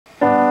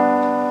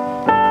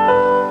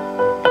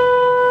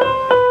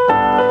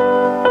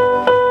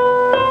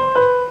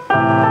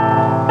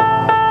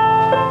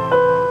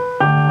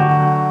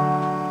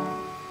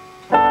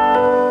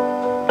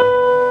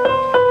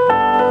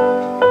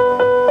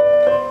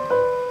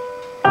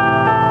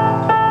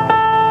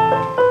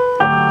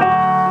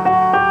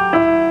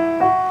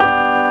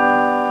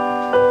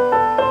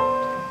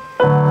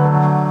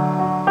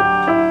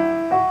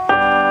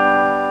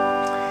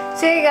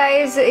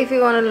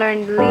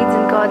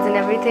chords and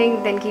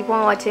everything, then keep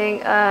on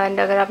watching. And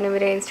अगर आपने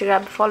मेरे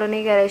Instagram पे follow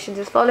नहीं करा, you should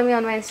just follow me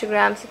on my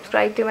Instagram,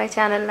 subscribe to my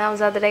channel. now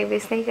ज़्यादा time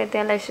waste नहीं करते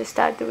हैं, let's just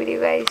start the video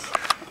guys.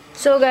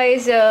 So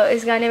guys,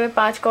 इस गाने में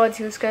 5 chords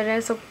यूज़ कर रहे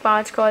हैं. So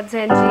 5 chords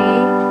हैं G,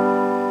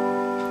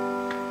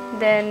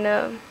 then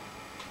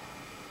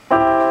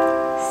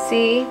C,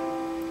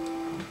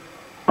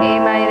 A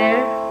minor,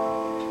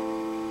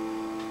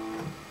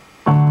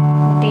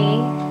 D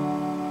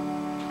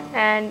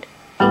and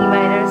E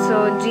minor. So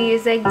G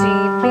is like G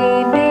B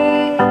D,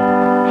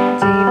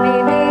 G B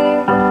D.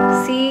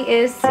 C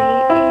is C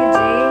E G,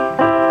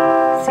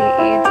 C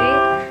E G.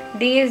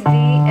 D is D,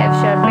 F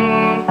sharp A,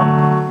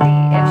 D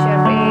F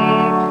sharp A.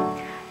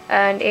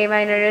 And A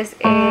minor is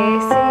A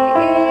C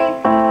E.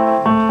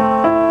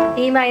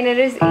 E minor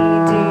is E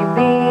G B,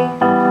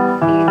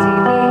 E G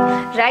B.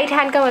 Right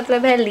hand का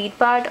मतलब है lead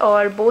part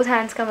और both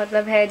hands का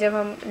मतलब है जब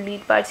हम lead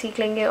part सीख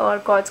लेंगे और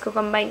कॉर्ड्स को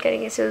कंबाइन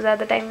करेंगे. सो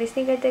ज़्यादा टाइम वेस्ट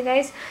नहीं करते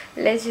guys,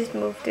 let's just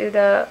move to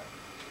the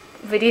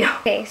video.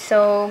 Okay,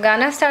 सो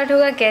गाना स्टार्ट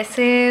होगा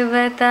कैसे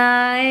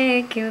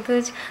बताए क्यों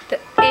तुझ, तो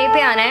ए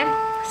पे आना है.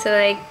 सो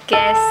लाइक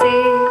कैसे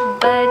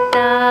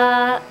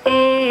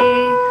बताए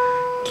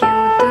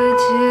क्यों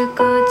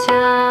तुझको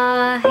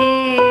चाहे.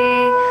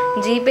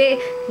 जी पे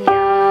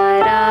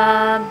यारा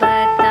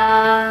बता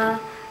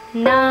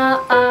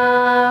नaaaa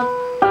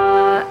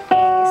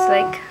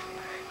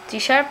G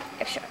sharp,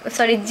 F sharp,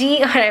 sorry G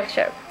और F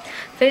sharp.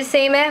 फिर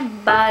सेम है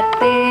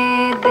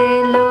बातें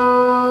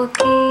दिलों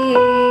की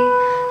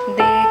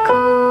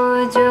देखो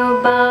जो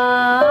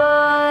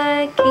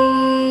बाकी.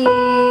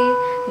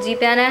 G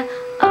पे आना है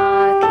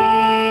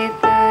आंखें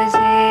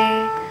तुझे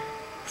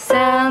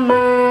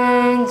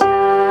समझाए.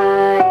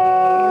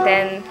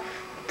 देन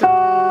तू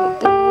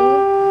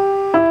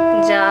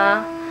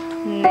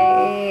जाने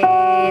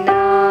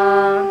ना.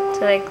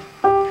 So like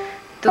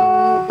तू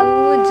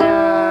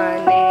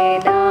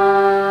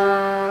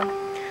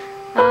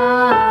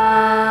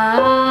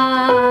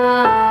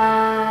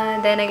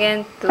again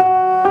तू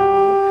जाने ना.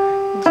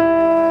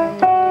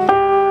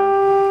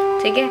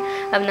 ठीक है,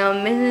 अब ना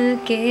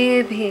मिलके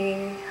भी.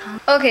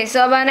 ओके, सो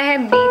अब आना है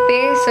बी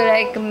पे. सो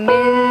लाइक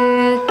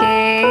मिलके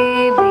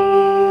भी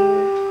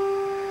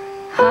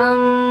हम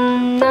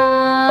ना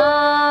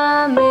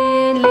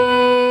मिले.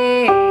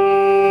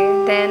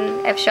 देन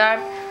एफ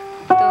शार्प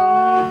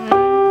तुम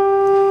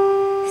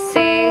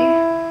से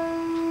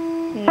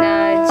न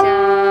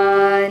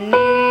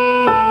जाने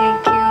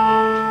क्यों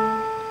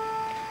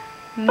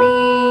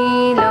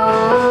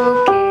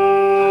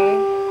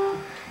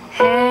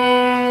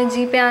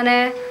जी पे आना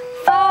है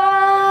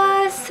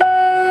फासले.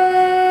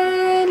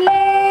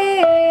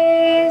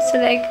 सो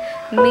लाइक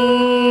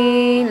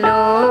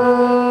मीलो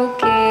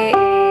के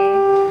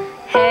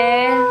है.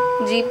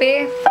 जी पे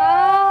फा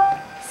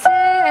से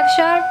एफ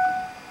शार्प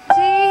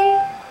जी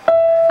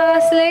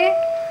फासले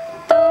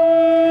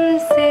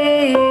तुमसे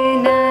न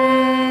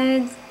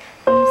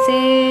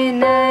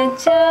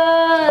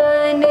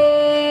जाने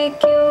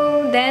क्यों.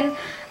 देन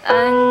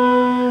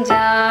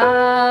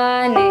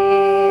anjaane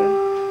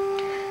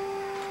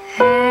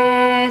है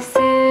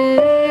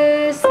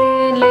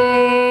silsile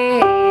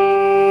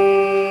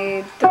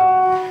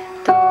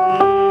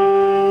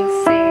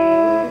तुमसे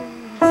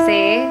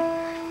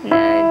न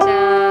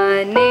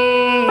जाने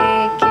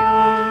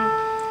क्यों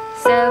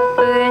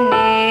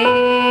सपने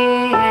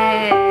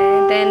हैं.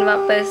 देन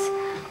वापस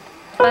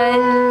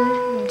पल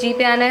जी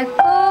पे आना है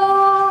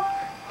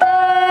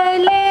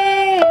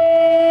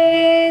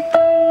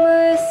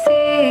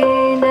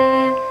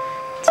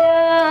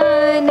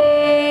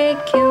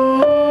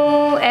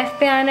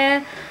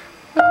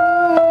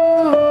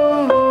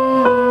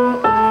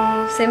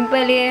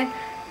सिंपल ये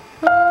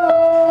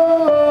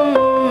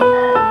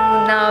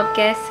ना.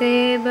 कैसे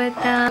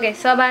बता. ओके,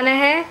 सो अब आना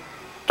है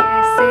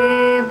कैसे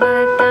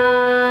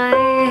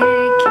बताए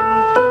क्यों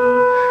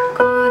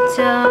तुमको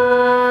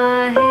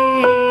चाहे.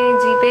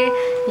 जी पे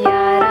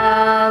यारा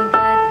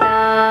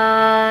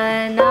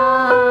बताना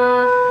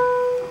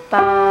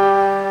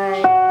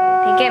पाए.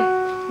 ठीक है,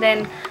 देन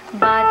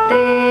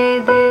बातें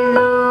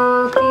दिलों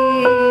की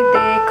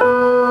देखो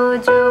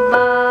जो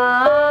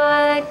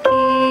बाकी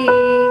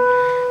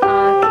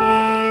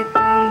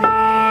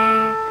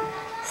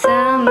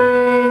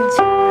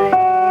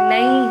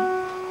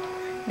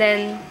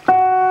then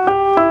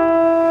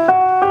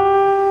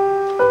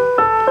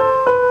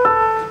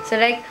so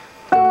like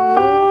तू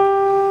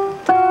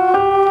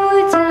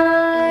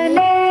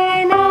जाने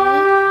ना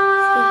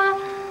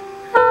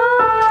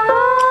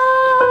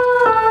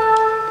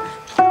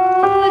तू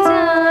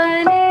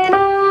जाने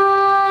ना.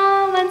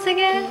 once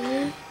again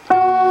तू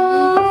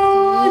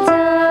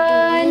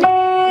जाने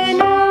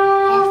ना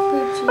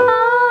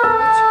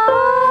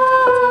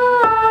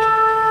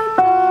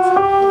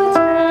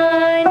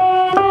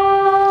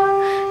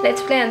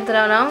let's play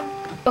Antara now.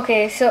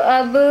 Okay, so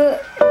अब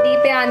D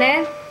पे आना है.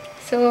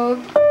 So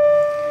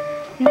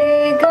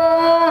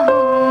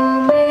निगाहों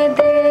में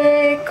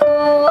देखो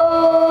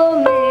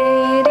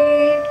मेरी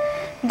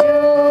जो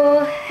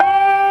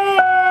है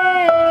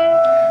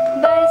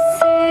बस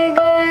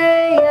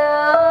गया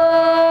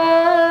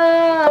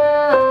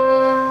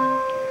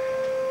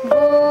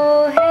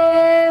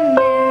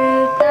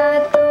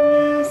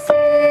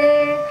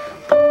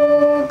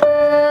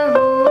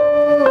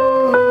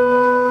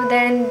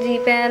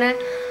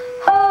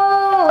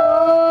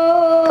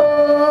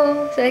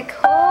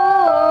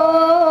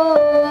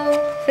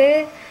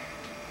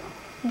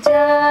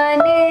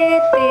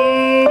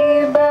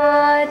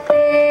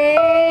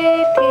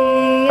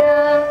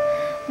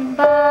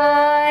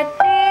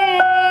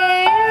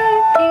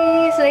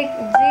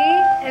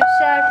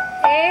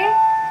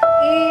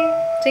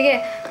ठीक है।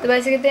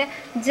 दोबारा से कहते हैं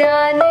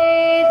जाने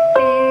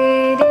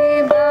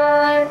तेरी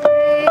बात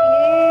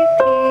ये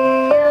थी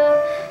या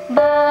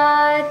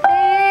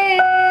बातें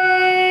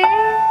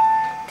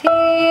थी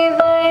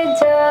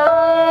वजह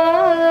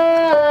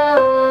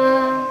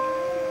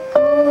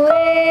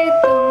हुए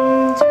तुम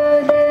जो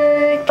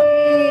दिल की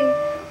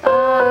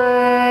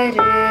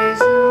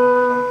आरज़ू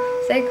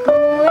से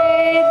हुए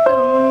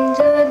तुम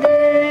जो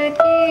दिल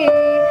की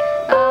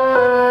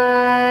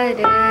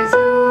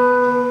आरज़ू।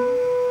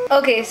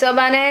 ओके सो अब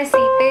आना है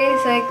सी पे।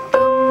 सो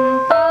तुम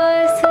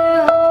पास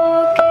हो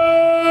के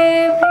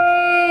भी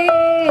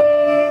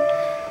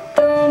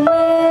तुम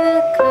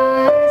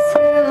खास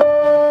हो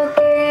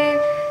के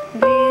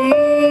भी।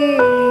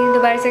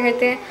 दोबारा से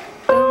कहते हैं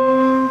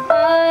तुम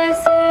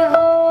पास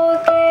हो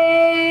के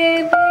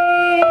भी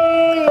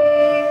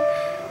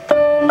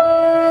तुम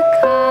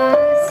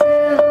खास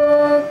हो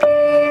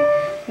के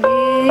भी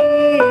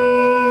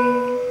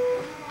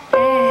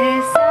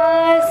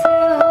एहसास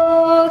हो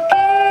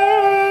के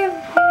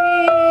भी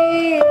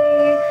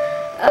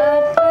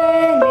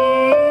अपने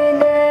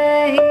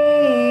नहीं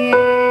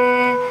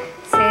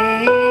ऐसे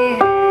हैं।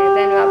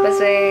 देन वापस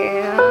से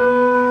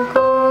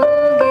हमको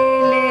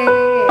गिले।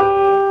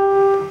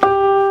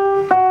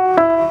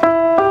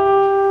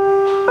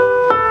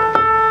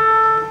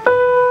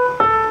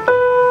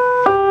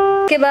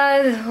 के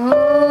बाद हो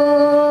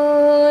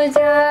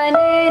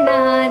जाने ना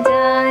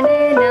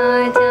जाने ना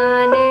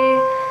जाने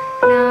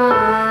ना।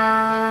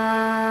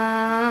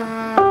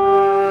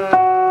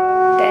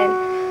 Then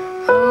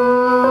हो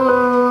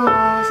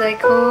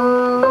हो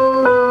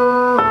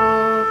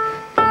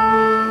तू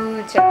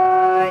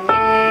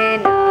जाने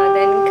ना।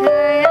 Then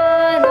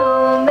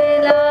ख्यालों में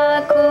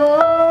लाखों।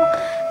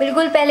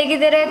 बिल्कुल पहले की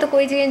तरह तो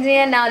कोई चेंज नहीं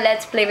है। Now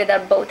let's play with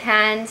our both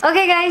hands.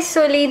 Okay guys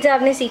so Leeds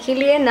आपने सीखी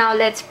ली है। नाउ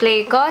लेट्स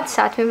प्ले कॉर्ड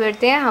साथ में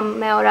बढ़ते हैं हम,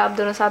 मैं और आप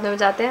दोनों साथ में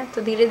बजाते हैं।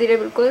 तो धीरे धीरे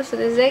बिल्कुल। So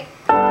this is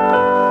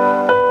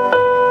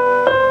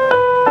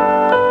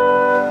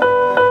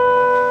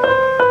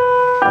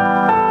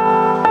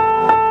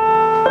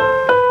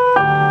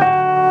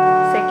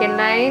second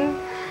line.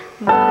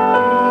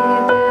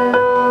 बातें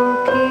दिलों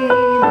की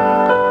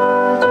देखो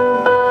जो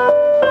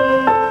बाकी।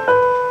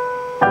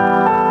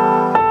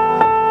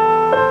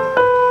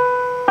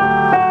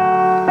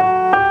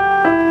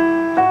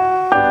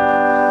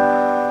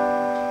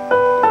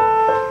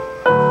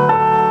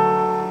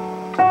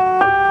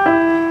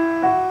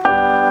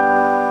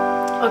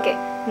 ओके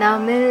नाउ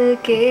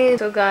मिलके।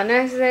 तो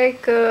गाना इज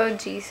लाइक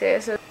जी से।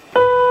 So,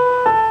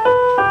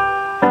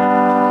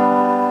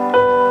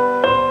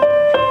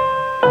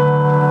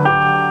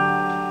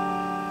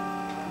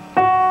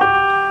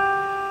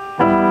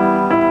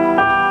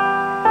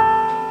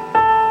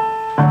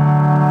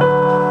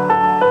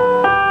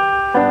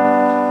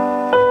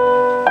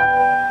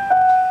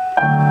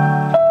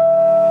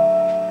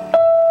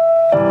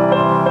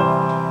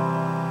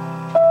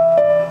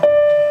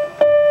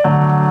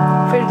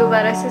 फिर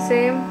दोबारा से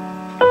same.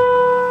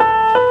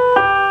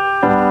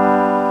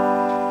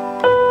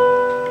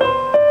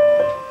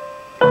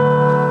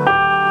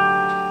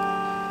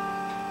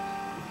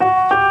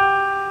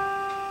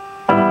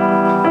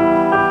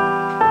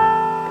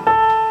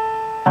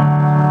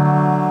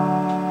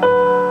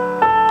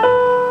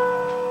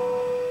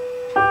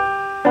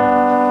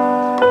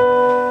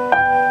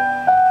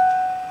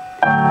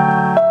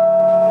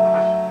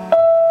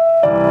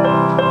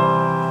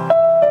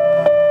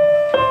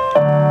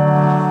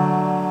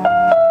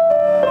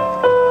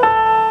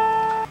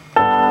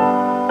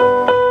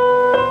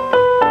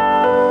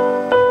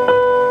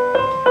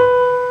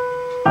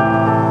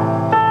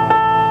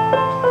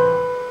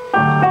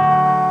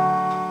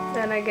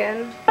 Again.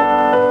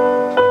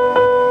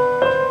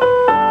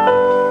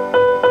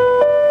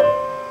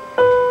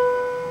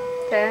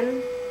 Then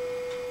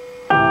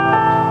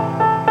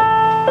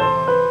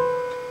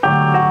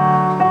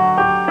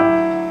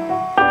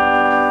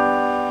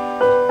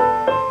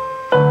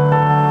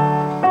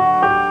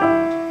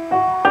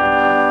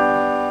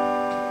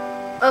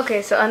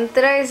okay, so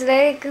antara is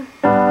like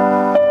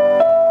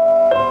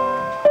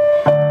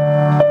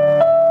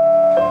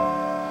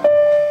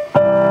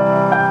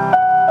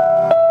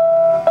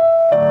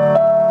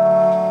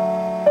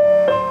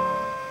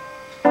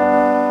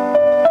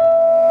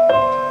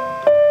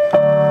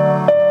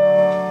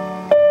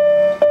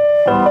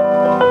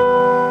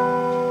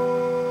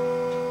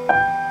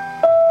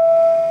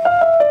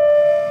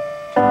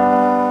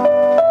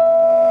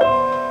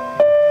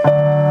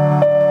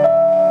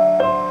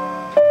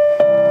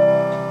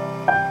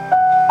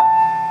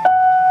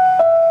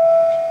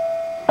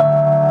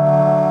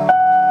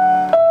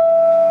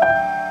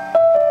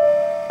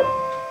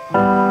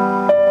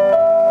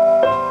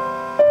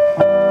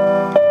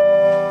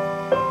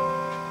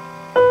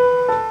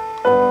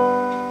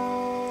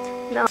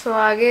so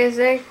आगे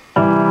से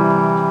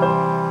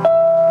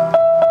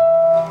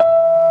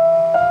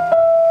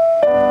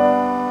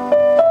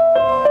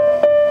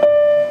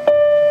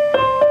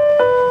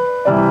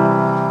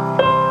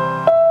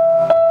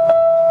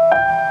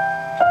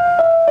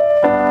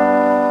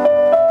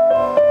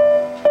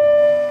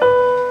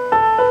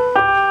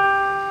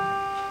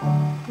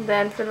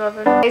then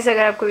guys,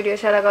 अगर आपको वीडियो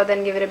अच्छा लगा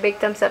then give it a big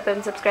thumbs up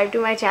and subscribe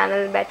to my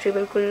channel. Battery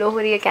बिल्कुल लो हो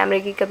रही है कैमरे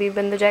की, कभी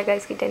बंद हो जाएगा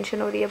इसकी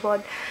टेंशन हो रही है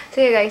बहुत.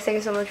 So yeah guys,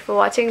 thank you so much for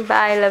watching.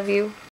 Bye, love you.